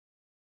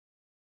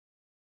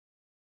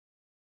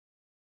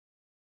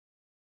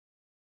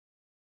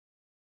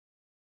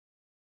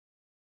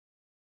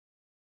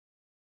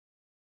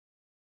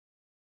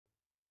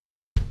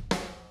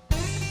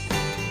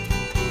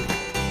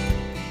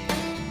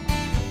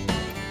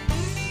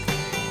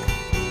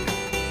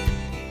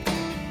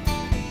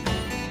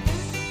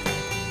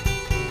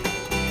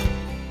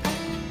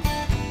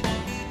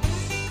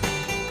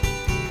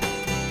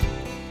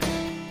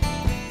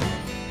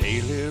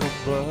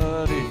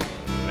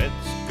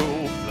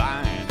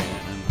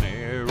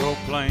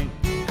aeroplane.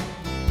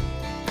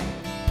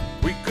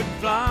 We could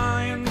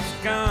fly in the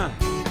sky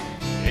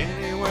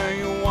anywhere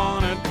you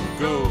wanted to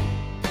go.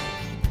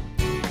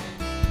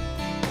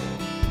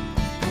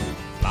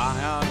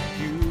 Fly out of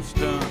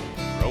Houston,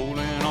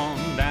 rolling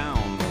on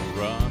down the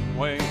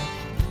runway.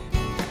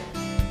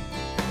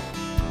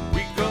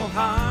 We go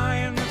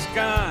high in the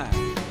sky,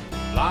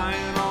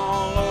 flying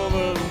all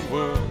over the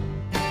world.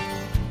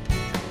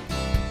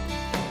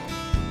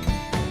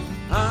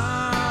 I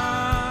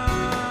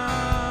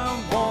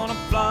wanna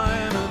fly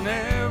in an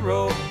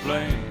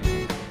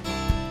aeroplane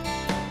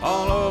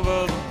all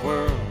over the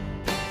world,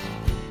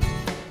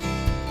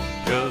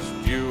 just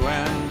you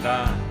and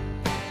I.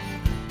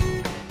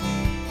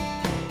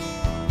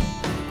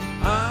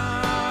 I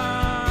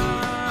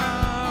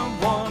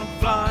wanna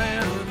fly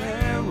in an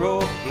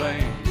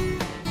aeroplane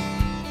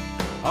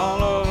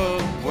all over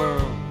the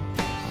world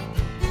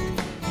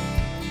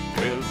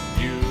with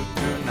you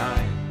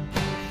tonight.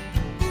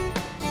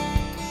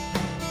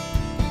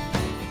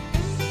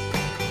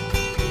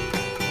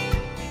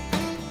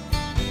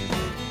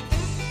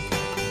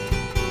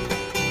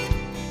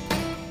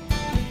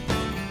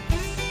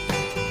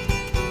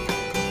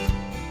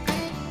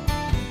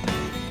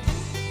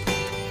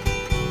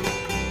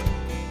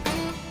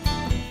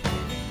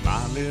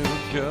 My little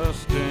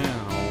Justin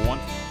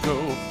wants to go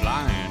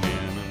flying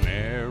in an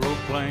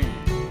aeroplane.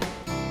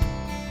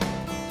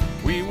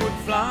 We would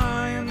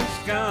fly in the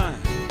sky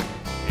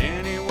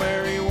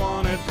anywhere he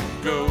wanted to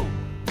go.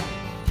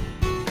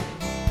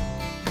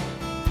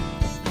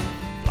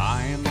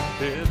 Flying to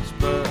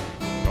Pittsburgh,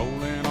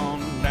 rolling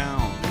on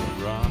down the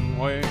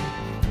runway.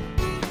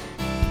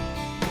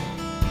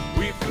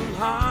 We flew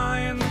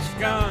high in the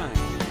sky,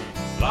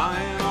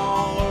 flying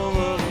all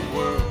over the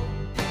world.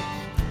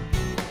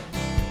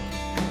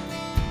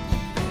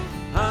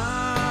 I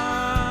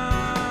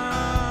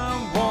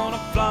wanna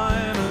fly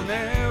in an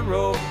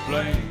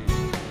aeroplane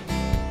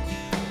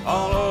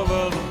all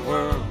over the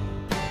world,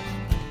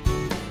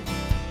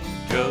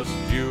 just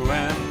you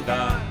and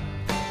I.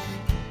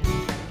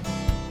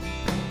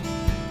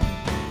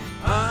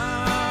 I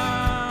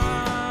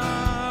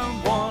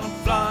wanna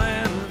fly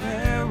in an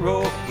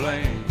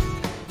aeroplane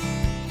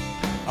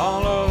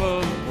all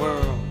over the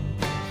world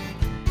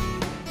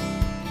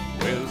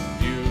with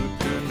you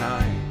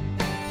tonight.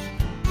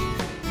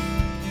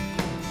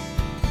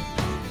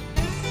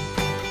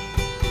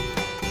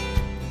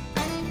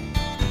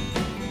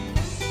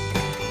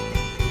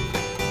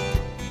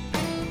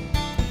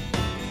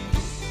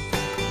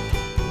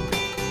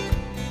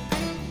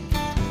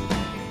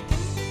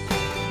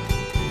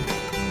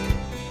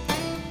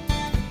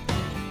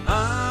 I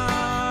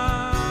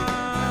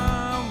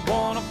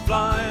wanna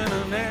fly in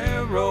an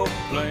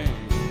aeroplane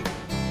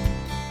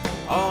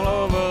all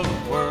over the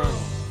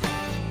world,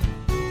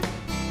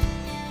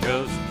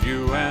 just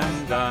you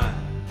and I.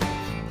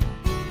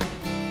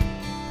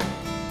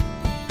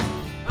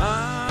 I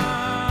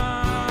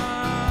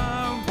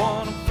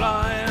wanna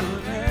fly in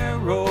an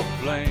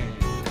aeroplane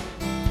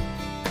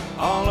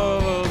all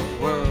over the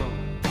world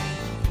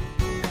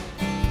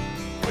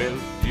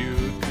with you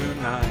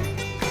tonight.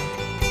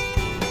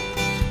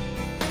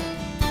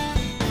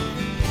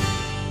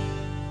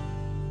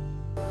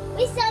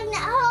 We sang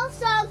that whole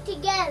song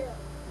together.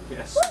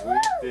 Yes, Woo-hoo!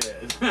 we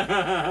did.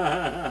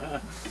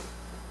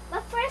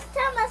 My first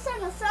time I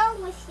sang a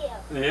song with you.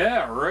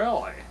 Yeah,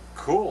 really.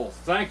 Cool.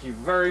 Thank you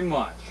very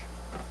much.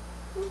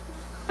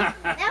 Now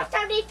it's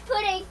time to eat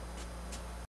pudding.